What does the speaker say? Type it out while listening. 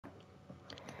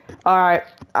Alright,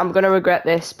 I'm gonna regret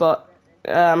this, but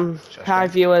Shush hi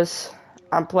them. viewers,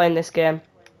 I'm playing this game.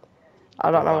 I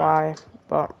But don't know why? why,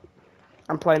 but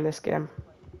I'm playing this game.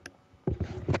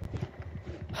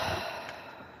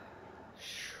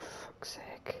 Fuck's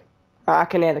sake. I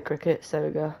can hear the crickets, there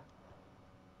we go.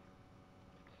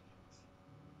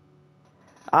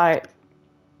 I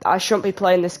I shouldn't be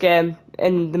playing this game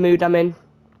in the mood I'm in,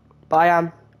 but I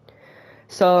am.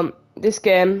 So this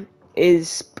game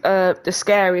is the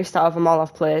scariest out of them all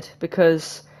I've played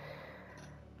because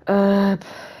uh,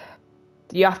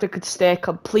 you have to stay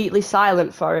completely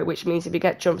silent for it, which means if you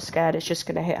get jump scared, it's just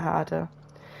gonna hit harder.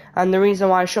 And the reason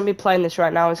why I shouldn't be playing this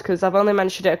right now is because I've only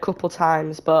mentioned it a couple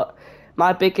times, but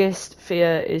my biggest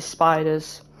fear is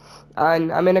spiders.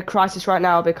 And I'm in a crisis right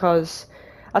now because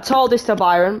I told this to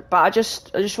Byron, but I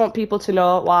just want people to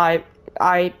know why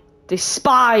I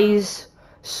despise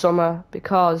summer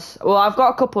because, well, I've got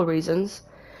a couple of reasons.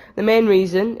 The main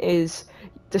reason is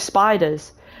the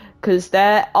spiders, because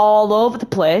they're all over the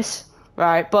place,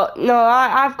 right? But no,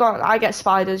 I get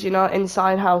spiders,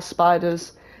 inside house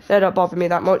spiders. They don't bother me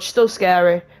that much. Still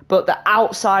scary, but the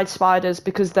outside spiders,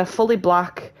 because they're fully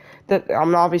black. That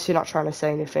I'm obviously not trying to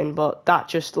say anything, but that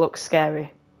just looks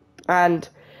scary. And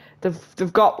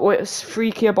they've got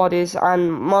freakier bodies,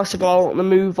 and most of all, they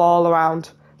move all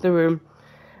around the room.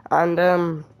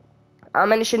 And I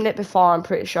mentioned it before, I'm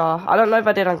pretty sure. I don't know if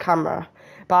I did on camera,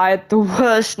 but I had the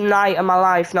worst night of my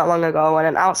life not long ago when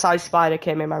an outside spider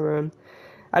came in my room.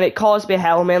 And it caused me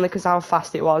hell, mainly because how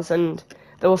fast it was. And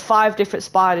there were 5 different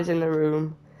spiders in the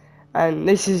room. And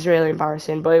this is really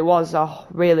embarrassing, but it was a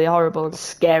really horrible and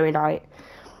scary night.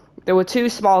 There were 2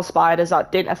 small spiders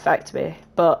that didn't affect me,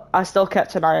 but I still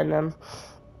kept an eye on them.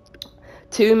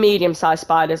 2 medium-sized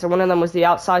spiders, and one of them was the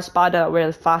outside spider that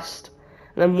really fast,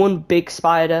 and then 1 big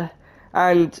spider.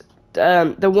 And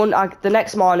the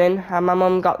next morning, my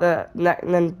mum got the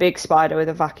big spider with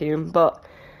a vacuum,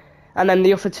 and then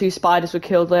the other 2 spiders were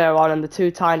killed later on, and the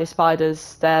 2 tiny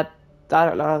spiders, I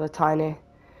don't know, they're tiny.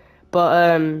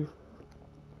 But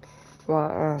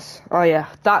what else? Oh yeah,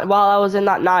 that while I was in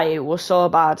that night, it was so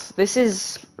bad. This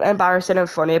is embarrassing and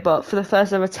funny, but for the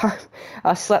first ever time,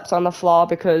 I slept on the floor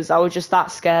because I was just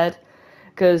that scared.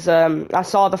 Because I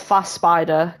saw the fast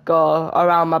spider go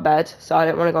around my bed, so I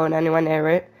didn't want to go anywhere near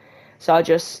it. So I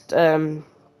just slept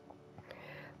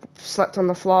on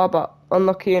the floor, but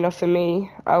unlucky enough for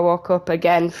me, I woke up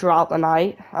again throughout the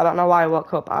night. I don't know why I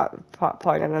woke up at that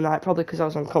point in the night, probably because I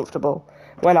was uncomfortable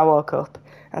when I woke up.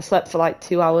 I slept for like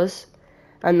 2 hours,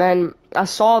 and then I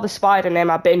saw the spider near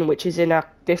my bin, which is in a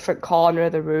different corner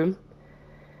of the room.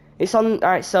 It's on,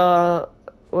 right, so,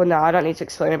 well, no, I don't need to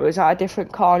explain it, but it was at a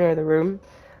different corner of the room.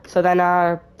 So then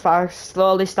I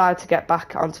slowly started to get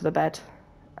back onto the bed,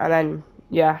 and then,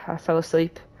 yeah, I fell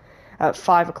asleep at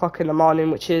 5 o'clock in the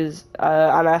morning, and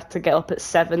I had to get up at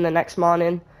 7 the next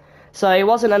morning. So it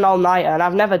wasn't an all-nighter, and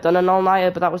I've never done an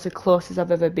all-nighter, but that was the closest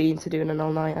I've ever been to doing an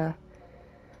all-nighter.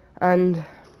 And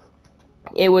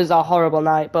it was a horrible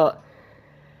night, but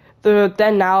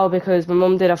then now, because my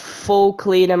mum did a full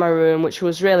clean in my room, which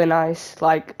was really nice,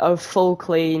 like a full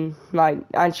clean, like,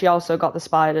 and she also got the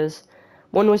spiders.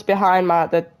 One was behind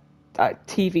the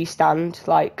TV stand,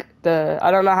 like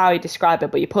I don't know how you describe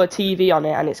it, but you put a TV on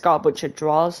it and it's got a bunch of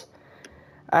drawers.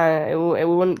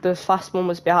 The fast one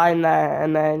was behind there,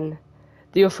 and then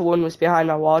the other one was behind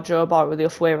my wardrobe, or the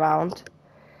other way around.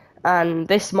 And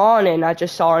this morning, I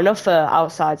just saw another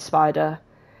outside spider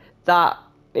that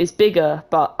is bigger,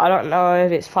 but I don't know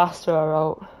if it's faster or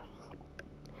out.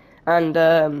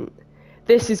 And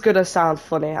this is gonna sound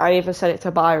funny. I even said it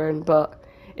to Byron, but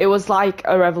it was like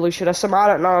a revolution or something. I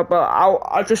don't know, but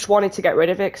I just wanted to get rid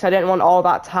of it because I didn't want all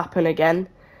that to happen again.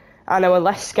 And I was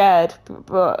less scared,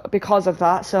 but because of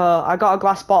that, so I got a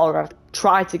glass bottle and I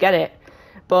tried to get it,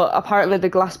 but apparently the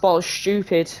glass bottle is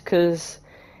stupid because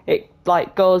it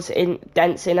like goes in,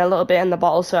 dents in a little bit in the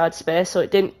bottle, so I had space, so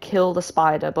it didn't kill the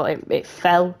spider, but it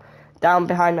fell down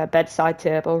behind my bedside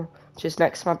table, just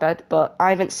next to my bed. But I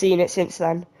haven't seen it since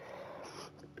then.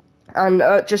 And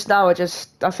just now,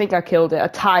 I think I killed it. A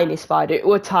tiny spider. It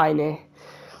was tiny.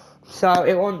 So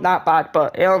it wasn't that bad,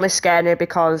 but it only scared me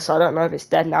because I don't know if it's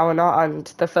dead now or not. And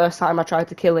the first time I tried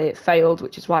to kill it, it failed,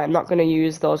 which is why I'm not going to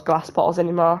use those glass bottles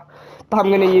anymore. But I'm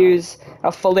going to use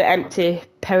a fully empty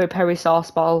peri-peri sauce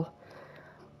bottle.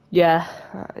 Yeah,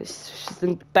 it's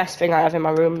the best thing I have in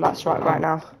my room. That's right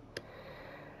now.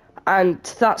 And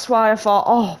that's why I thought,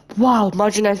 oh wow,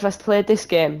 imagine if I played this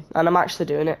game, and I'm actually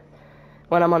doing it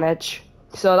when I'm on edge.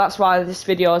 So that's why this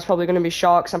video is probably going to be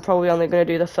short, because I'm probably only going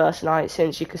to do the first night,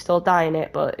 since you can still die in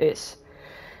it, but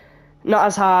not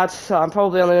as hard, so I'm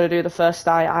probably only going to do the first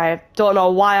night. I don't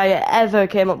know why I ever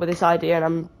came up with this idea,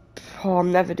 and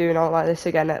I'm never doing all like this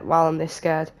again while I'm this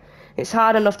scared. It's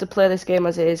hard enough to play this game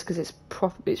as it is because it's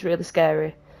really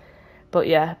scary. But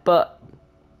yeah, but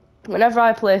whenever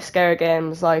I play scary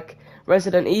games like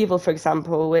Resident Evil, for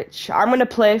example, which I'm going to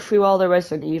play through all the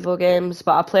Resident Evil games,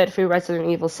 but I played through Resident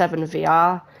Evil 7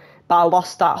 VR, but I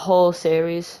lost that whole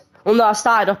series. Well, no, I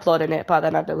started uploading it, but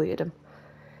then I deleted them.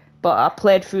 But I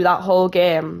played through that whole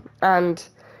game, and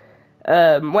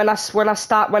like,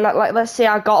 let's say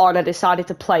I got on and decided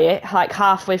to play it like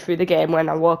halfway through the game when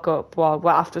I woke up or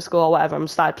after school or whatever and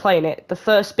started playing it. The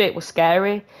first bit was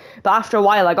scary, but after a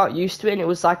while I got used to it and it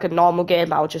was like a normal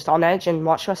game. I was just on edge and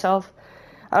watch myself,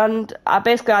 and I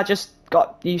just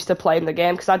got used to playing the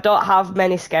game because I don't have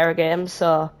many scary games.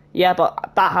 So yeah,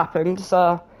 but that happened.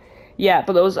 So yeah,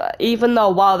 but there was, even though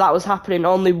while that was happening,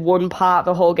 only one part of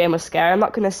the whole game was scary. I'm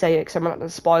not going to say it because I'm not going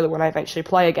to spoil it when I eventually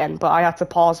play again, but I had to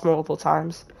pause multiple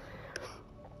times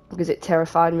because it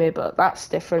terrified me, but that's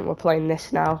different. We're playing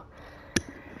this now.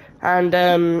 And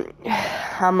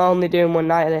I'm only doing one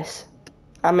night of this.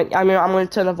 I'm going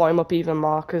to turn the volume up even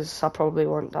more because I probably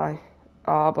won't die.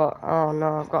 Oh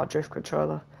no, I've got a drift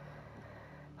controller.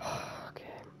 Okay.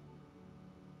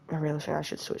 I really think I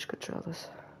should switch controllers.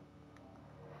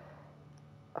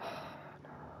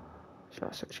 Should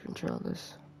I switch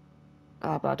controllers?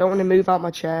 But I don't want to move out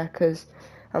my chair because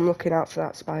I'm looking out for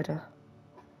that spider.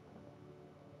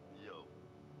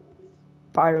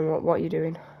 Byron, what are you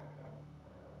doing?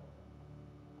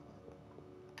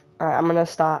 Alright, I'm gonna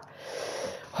start.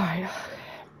 Alright.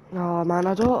 Oh man,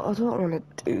 I don't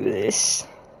want to do this.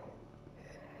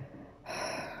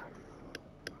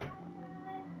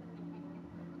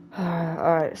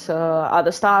 Alright, so at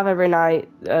the start of every night,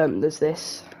 there's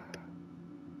this.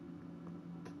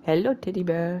 Hello, teddy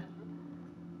bear.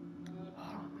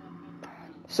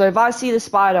 So if I see the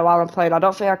spider while I'm playing, I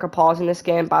don't think I can pause in this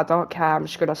game, but I don't care. I'm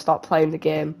just gonna stop playing the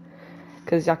game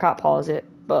because I can't pause it.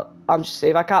 But I'm just,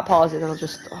 if I can't pause it, then I'll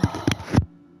just. Oh.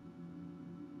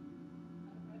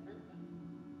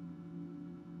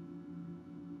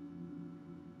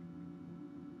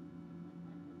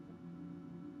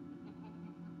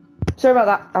 Sorry about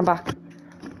that. I'm back.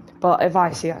 But if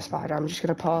I see that spider, I'm just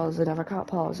gonna pause, and if I can't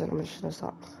pause it, I'm just gonna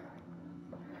stop.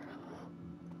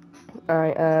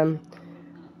 Alright,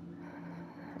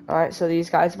 Alright, so these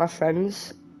guys are my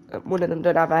friends. One of them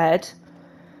don't have a head.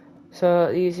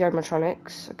 So these are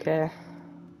animatronics, okay.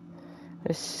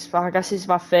 I guess this is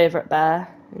my favourite bear,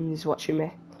 and he's watching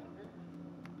me.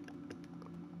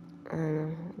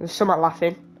 There's someone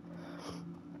laughing.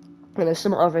 And there's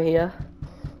someone over here.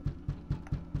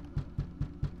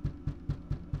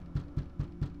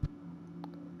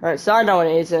 Alright, so I know what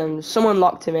it is. Someone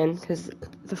locked him in because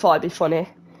they thought it'd be funny.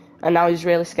 And now he's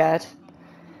really scared.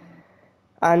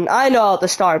 And I know the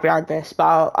story behind this,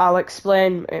 but I'll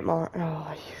explain it more.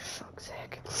 Oh, you fuck's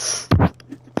sake.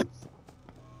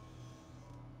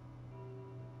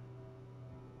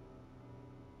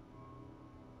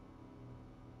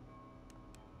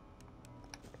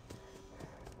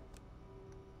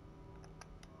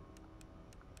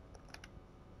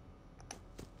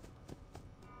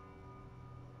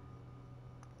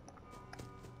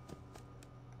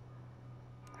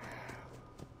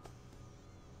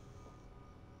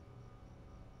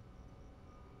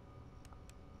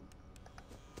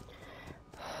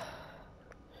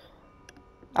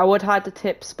 I would hide the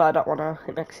tips, but I don't want to.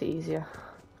 It makes it easier.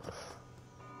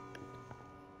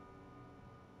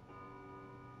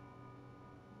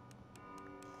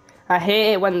 I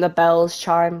hate it when the bells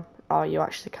chime. Oh, you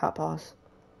actually can't pause.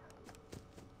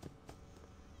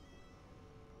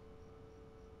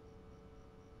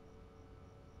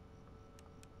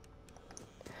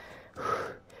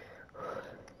 Oh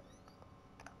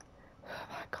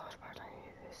my god, why do I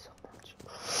hate this so much?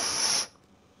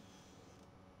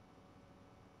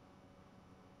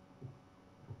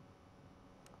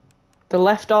 The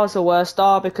left door's the worst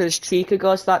door because Chica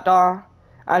goes to that door.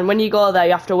 And when you go there,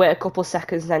 you have to wait a couple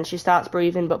seconds, and then she starts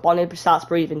breathing, but Bonnie starts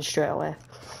breathing straight away.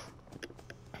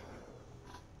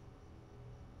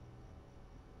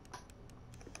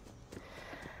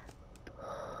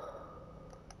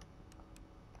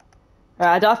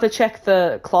 I don't have to check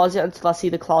the closet until I see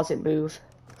the closet move.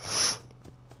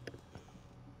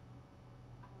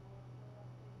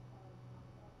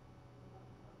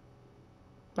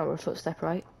 Not a footstep,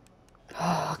 right?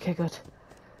 Oh, okay, good.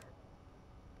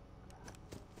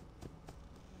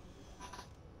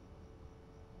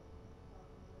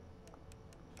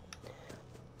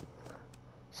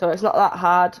 So it's not that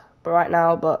hard right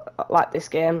now, but like this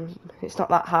game, it's not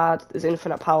that hard. There's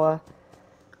infinite power.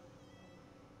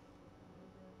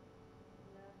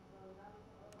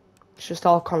 just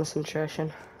all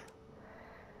concentration.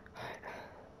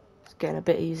 It's getting a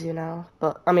bit easier now,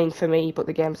 but I mean for me, but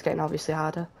the game's getting obviously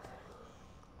harder.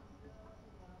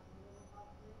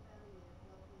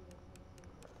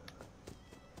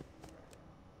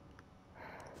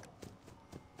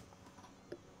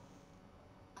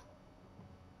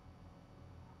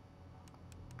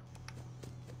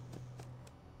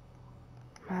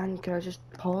 Man, can I just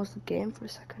pause the game for a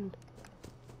second?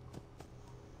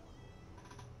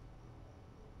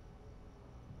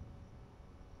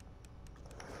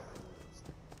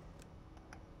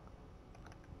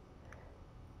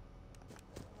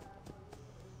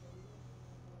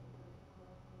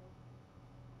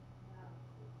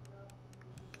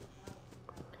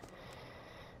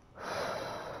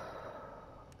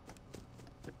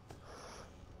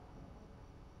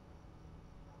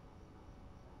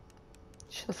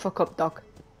 Shut the fuck up, dog.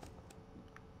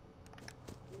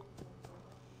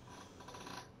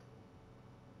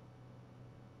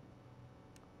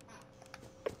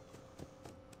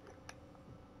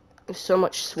 There's so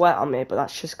much sweat on me, but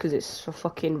that's just because it's for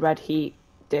fucking red heat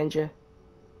danger.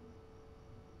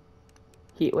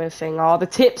 Heat wave thing. Oh, the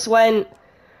tips went.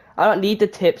 I don't need the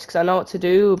tips because I know what to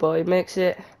do, but it makes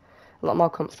it a lot more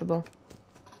comfortable.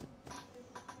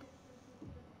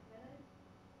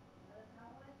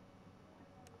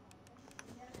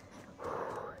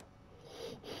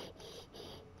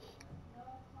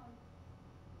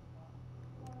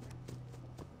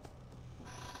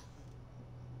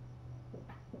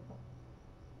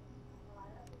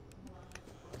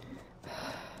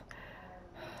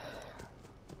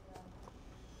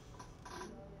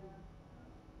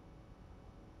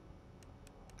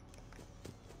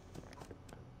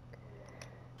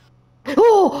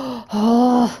 Oh!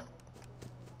 Oh!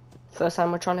 First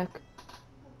animatronic.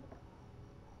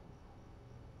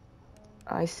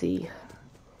 I see.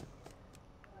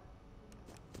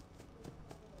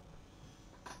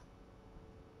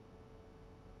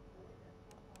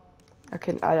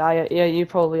 Yeah, you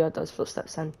probably heard those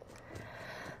footsteps then.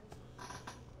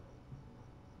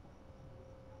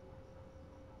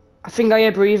 I think I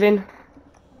hear breathing.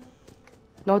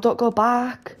 No, don't go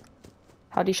back.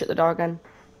 How do you shut the door again?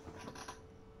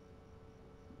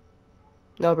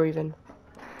 No breathing.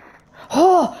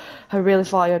 Oh! I really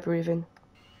thought I heard breathing.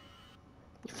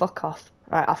 Fuck off.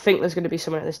 Right, I think there's going to be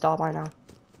someone at this door by now.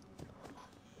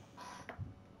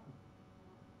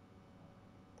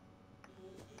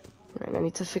 Right, I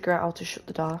need to figure out how to shut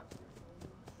the door.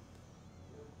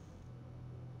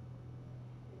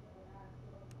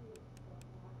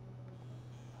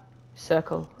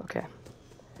 Circle, okay.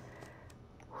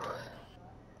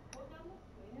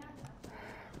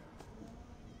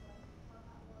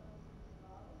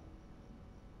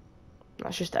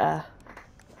 That's just air.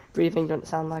 Breathing doesn't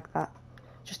sound like that.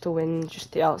 Just the wind,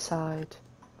 just the outside.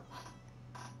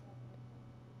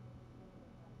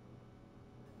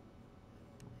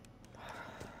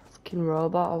 Fucking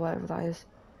robot or whatever that is.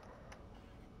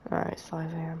 Alright, it's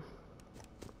 5 AM.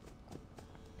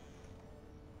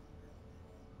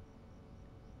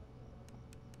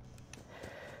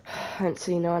 I haven't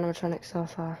seen no animatronics so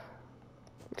far.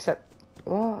 Except,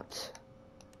 what?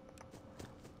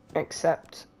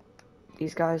 Except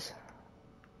these guys.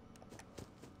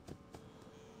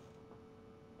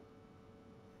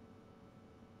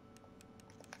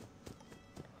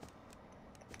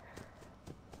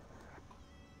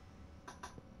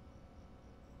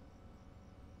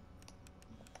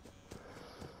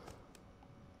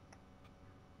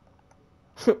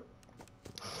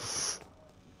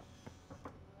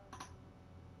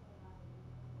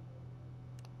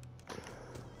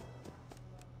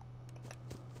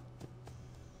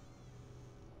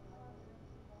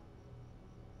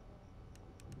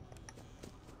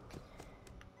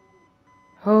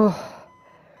 Oh,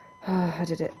 I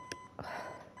did it.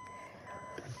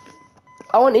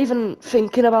 I wasn't even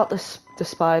thinking about the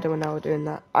spider when I was doing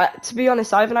that. To be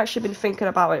honest, I haven't actually been thinking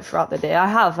about it throughout the day. I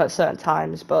have at certain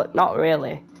times, but not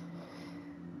really.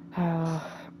 I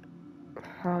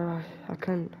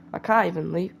can't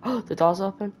even leave. Oh, the door's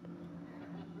open.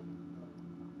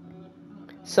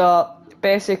 So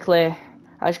basically,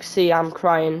 as you can see, I'm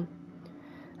crying,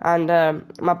 and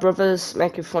my brother's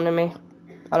making fun of me.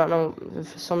 I don't know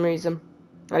for some reason,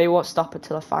 and he won't stop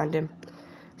until I find him.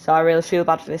 So I really feel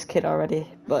bad for this kid already.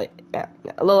 But yeah,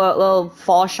 a little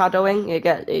foreshadowing.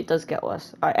 It does get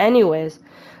worse. Alright, anyways,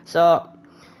 so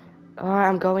alright,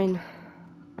 I'm going.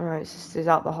 Alright, this is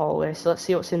out the hallway. So let's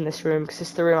see what's in this room, because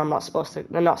it's the room I'm not supposed to.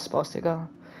 They're not supposed to go.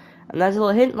 And there's a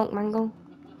little hint. Look, Mangle.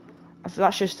 I think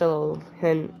that's just a little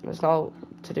hint. There's no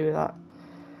to do with that.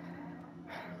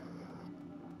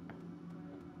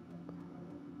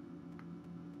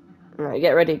 Right,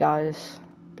 get ready, guys.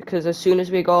 Because as soon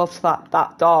as we go off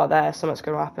that door there, something's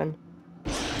gonna happen.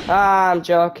 Ah, I'm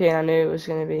joking. I knew it was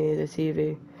gonna be the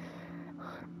TV.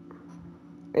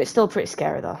 It's still pretty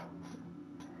scary though.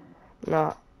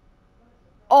 No.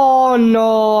 Oh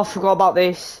no, I forgot about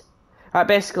this. Right,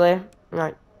 basically,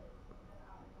 right.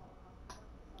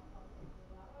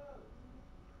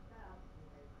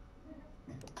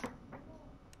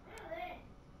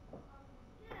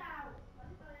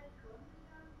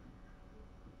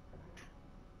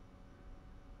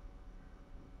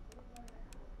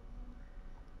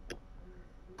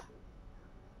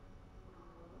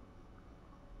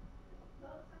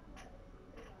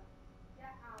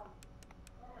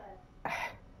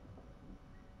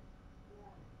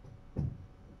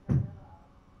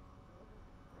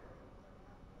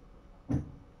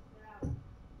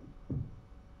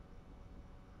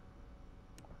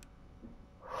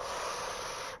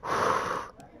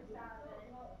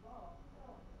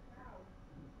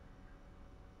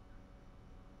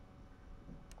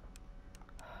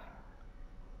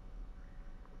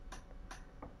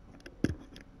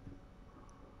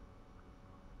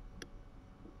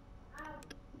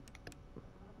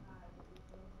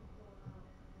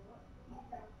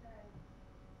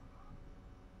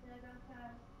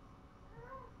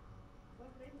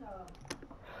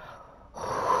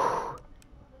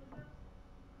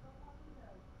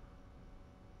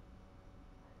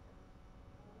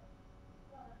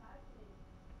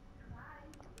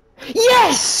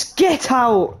 Yes! Get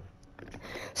out!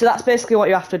 So that's basically what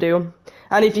you have to do.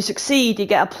 And if you succeed, you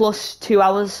get a plus 2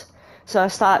 hours. So I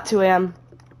start at 2 AM.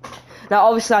 Now,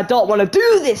 obviously, I don't want to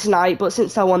do this night, but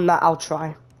since I won that, I'll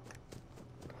try.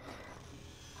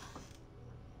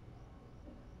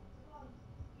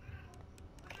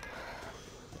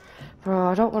 Bro,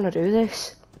 I don't want to do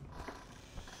this.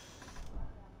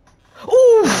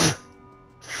 Oof!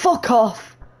 Fuck off!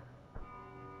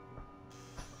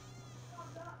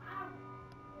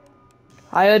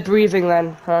 I heard breathing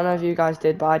then. I don't know if you guys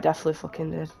did, but I definitely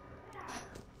fucking did.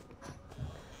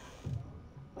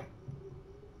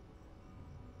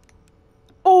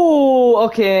 Oh,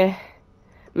 okay.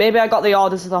 Maybe I got the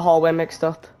orders of the hallway mixed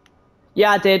up.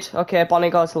 Yeah, I did. Okay,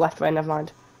 Bonnie goes to the left way, never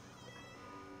mind.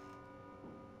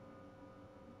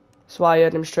 That's why I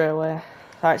heard him straight away.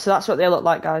 Alright, so that's what they look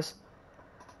like, guys.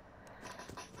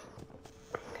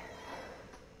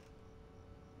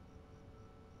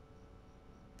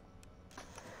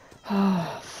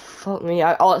 Oh, fuck me.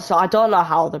 So I don't know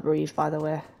how they breathe, by the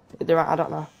way. I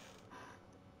don't know.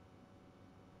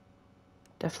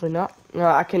 Definitely not. No,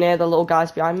 I can hear the little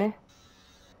guys behind me.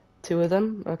 2 of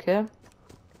them, okay.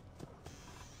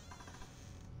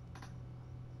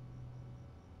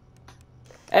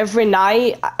 Every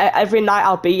night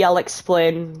I'll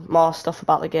explain more stuff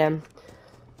about the game.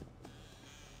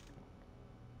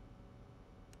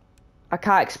 I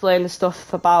can't explain the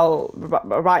stuff about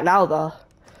right now though.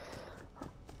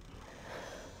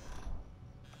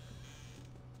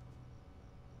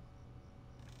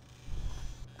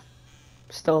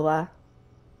 Still there.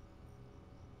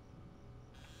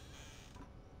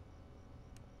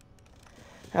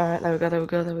 Alright, there we go, there we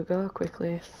go, there we go.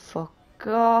 Quickly, fuck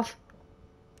off.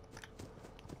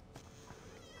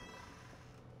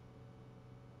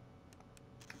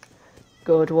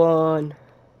 Good one.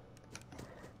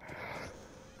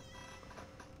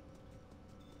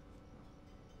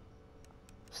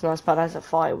 It's not as bad as I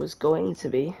thought it was going to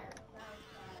be.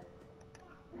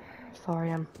 4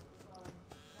 AM.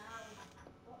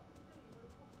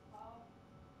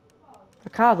 I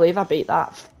can't believe I beat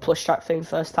that plush track thing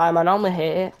first time. I normally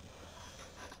hate it.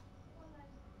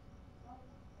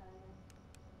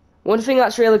 One thing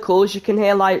that's really cool is you can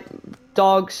hear like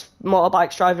dogs,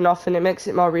 motorbikes driving off, and it makes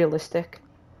it more realistic,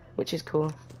 which is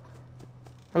cool.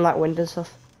 And like wind and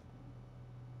stuff.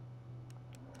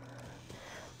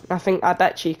 I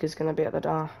bet Chica's gonna be at the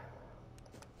door.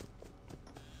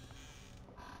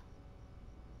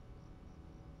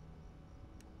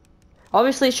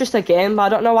 Obviously it's just a game, but I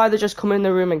don't know why they just come in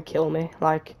the room and kill me.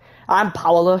 Like, I'm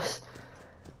powerless.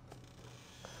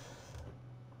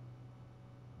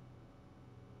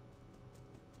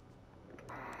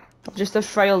 I'm just a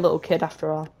frail little kid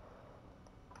after all.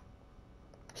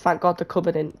 Thank God the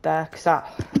cupboard isn't there, cause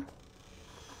that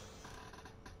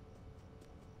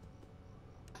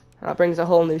brings a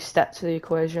whole new step to the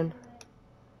equation.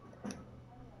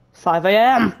 5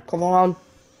 AM! Come on!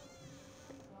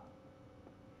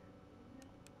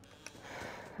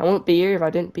 I won't be here if I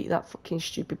didn't beat that fucking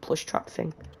stupid plush trap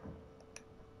thing.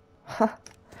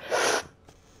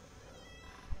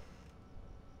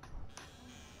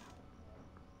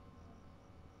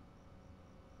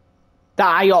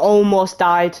 I almost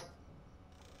died.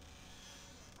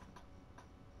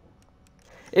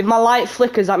 If my light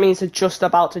flickers, that means they're just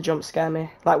about to jump scare me,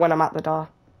 like when I'm at the door.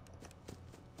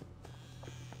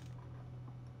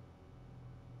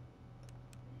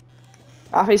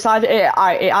 It's either, it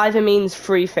either means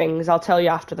three things. I'll tell you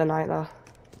after the night, though.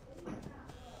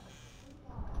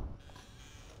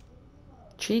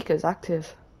 Chica's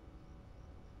active.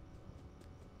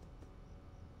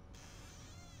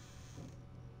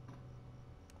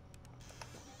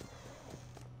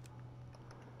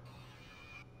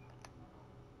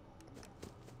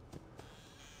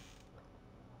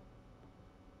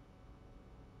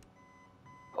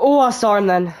 Oh, I saw him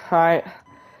then. Alright.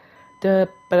 Da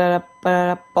ba da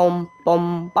ba bum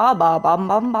bum ba ba bum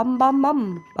bum bum bum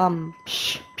bum bum.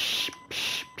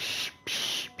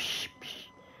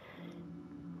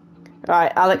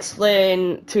 Right, I'll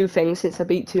explain two things since I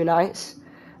beat two nights.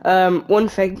 One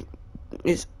thing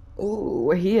is, oh,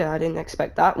 we're here. I didn't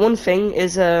expect that. One thing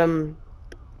is those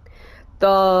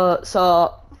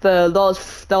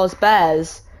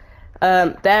bears,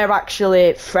 they're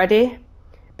actually Freddy,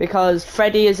 because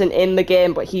Freddy isn't in the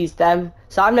game, but he's them.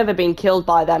 So I've never been killed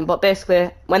by them, but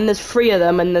basically, when there's three of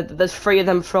them, and there's three of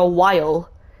them for a while,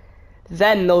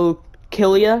 then they'll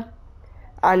kill you.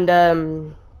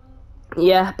 And,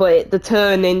 yeah, but they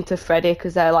turn into Freddy,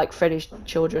 because they're like Freddy's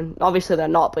children. Obviously they're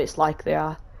not, but it's like they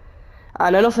are.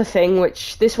 And another thing,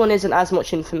 which this one isn't as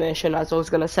much information as I was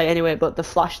going to say anyway, but the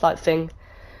flashlight thing.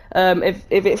 If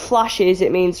it flashes,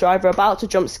 it means they're either about to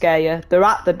jump scare you, they're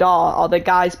at the door, or the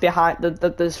guys behind.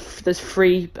 There's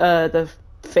three the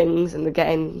things,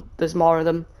 and there's more of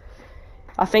them.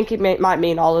 I think it might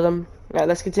mean all of them. Right,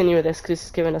 let's continue with this because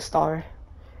it's giving a story.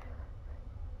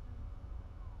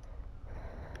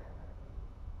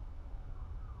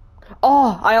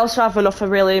 Oh, I also have another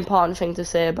really important thing to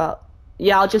say about.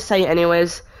 Yeah, I'll just say it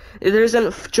anyways. There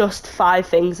isn't just 5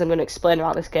 things I'm going to explain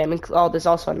about this game. Oh, there's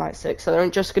also Night 6, so there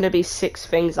aren't just going to be 6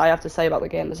 things I have to say about the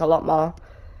game. There's a lot more.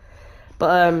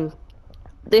 But,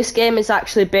 this game is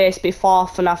actually based before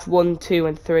FNAF 1, 2,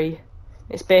 and 3.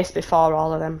 It's based before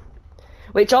all of them.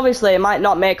 Which, obviously, it might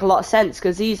not make a lot of sense,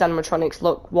 because these animatronics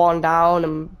look worn down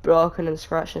and broken and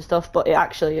scratched and stuff, but it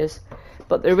actually is.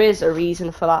 But there is a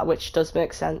reason for that, which does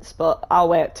make sense, but I'll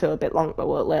wait till a bit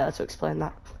later to explain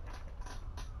that.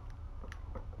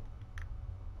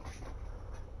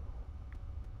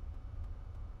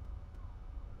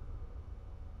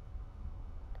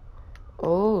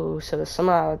 Oh, so there's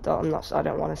something I don't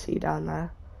want to see down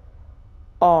there.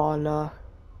 Oh no.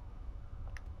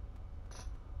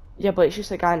 Yeah, but it's just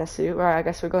a guy in a suit. Right, I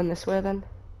guess we're going this way then.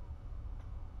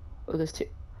 Oh, there's 2.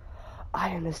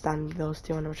 I understand those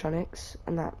 2 animatronics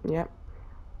and that. Yep.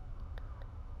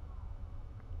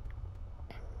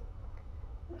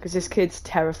 Because this kid's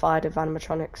terrified of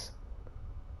animatronics.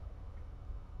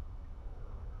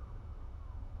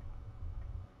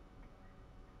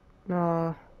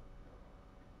 No.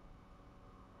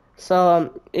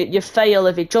 So, you fail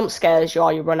if it jump scares you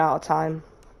or you run out of time.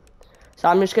 So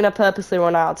I'm just going to purposely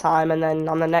run out of time, and then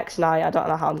on the next night, I don't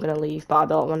know how I'm going to leave, but I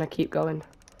don't want to keep going.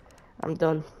 I'm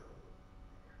done.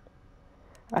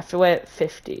 I have to wait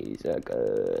 50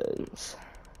 seconds.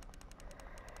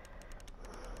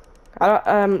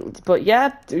 But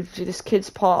yeah, this kid's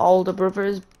poor older brother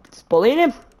is bullying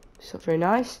him. It's not very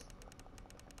nice.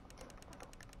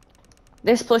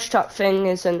 This plush trap thing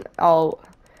isn't all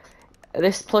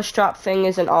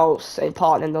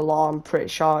important in the law, I'm pretty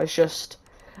sure. It's just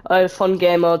a fun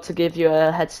game mode to give you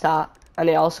a head start, and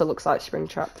it also looks like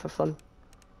Springtrap for fun.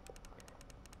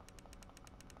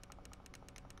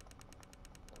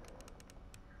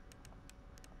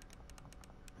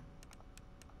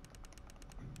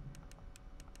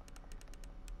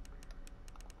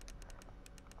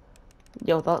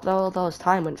 Yo, those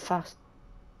time went fast.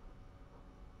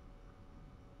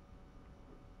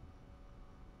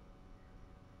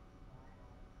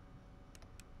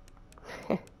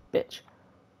 Bitch.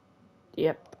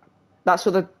 Yep. That's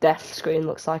what the death screen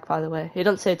looks like, by the way. It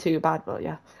doesn't say too bad, but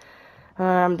yeah.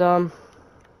 I'm done.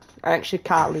 I actually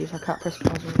can't leave. I can't press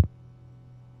pause.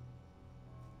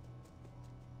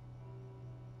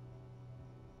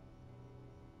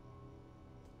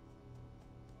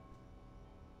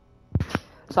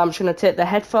 So I'm just going to take the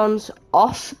headphones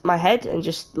off my head and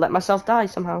just let myself die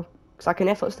somehow. Because I can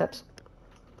hear footsteps.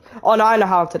 Oh no, I know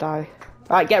how to die.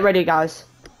 Alright, get ready, guys.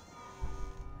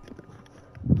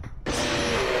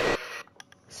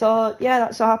 So, yeah,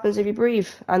 that's what happens if you breathe.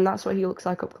 And that's what he looks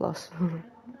like up close.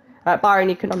 Alright, Byron,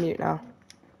 you can unmute now.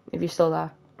 If you're still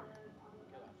there.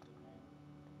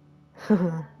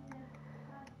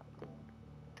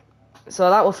 So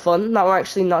that was fun. That was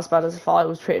actually not as bad as I thought. It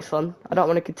was pretty fun. I don't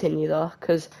want to continue though,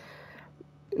 because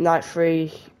night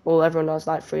 3, well, everyone knows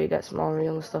night 3 gets more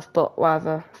real and stuff, but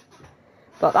whatever.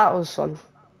 But that was fun.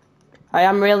 I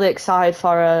am really excited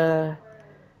for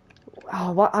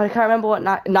what I can't remember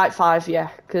what night 5, yeah,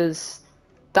 because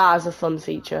that is a fun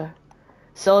feature.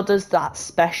 So does that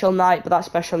special night, but that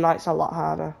special night's a lot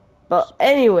harder. But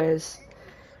anyways,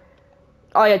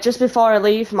 oh yeah, just before I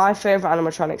leave, my favourite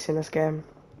animatronics in this game.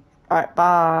 Alright,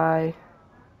 bye.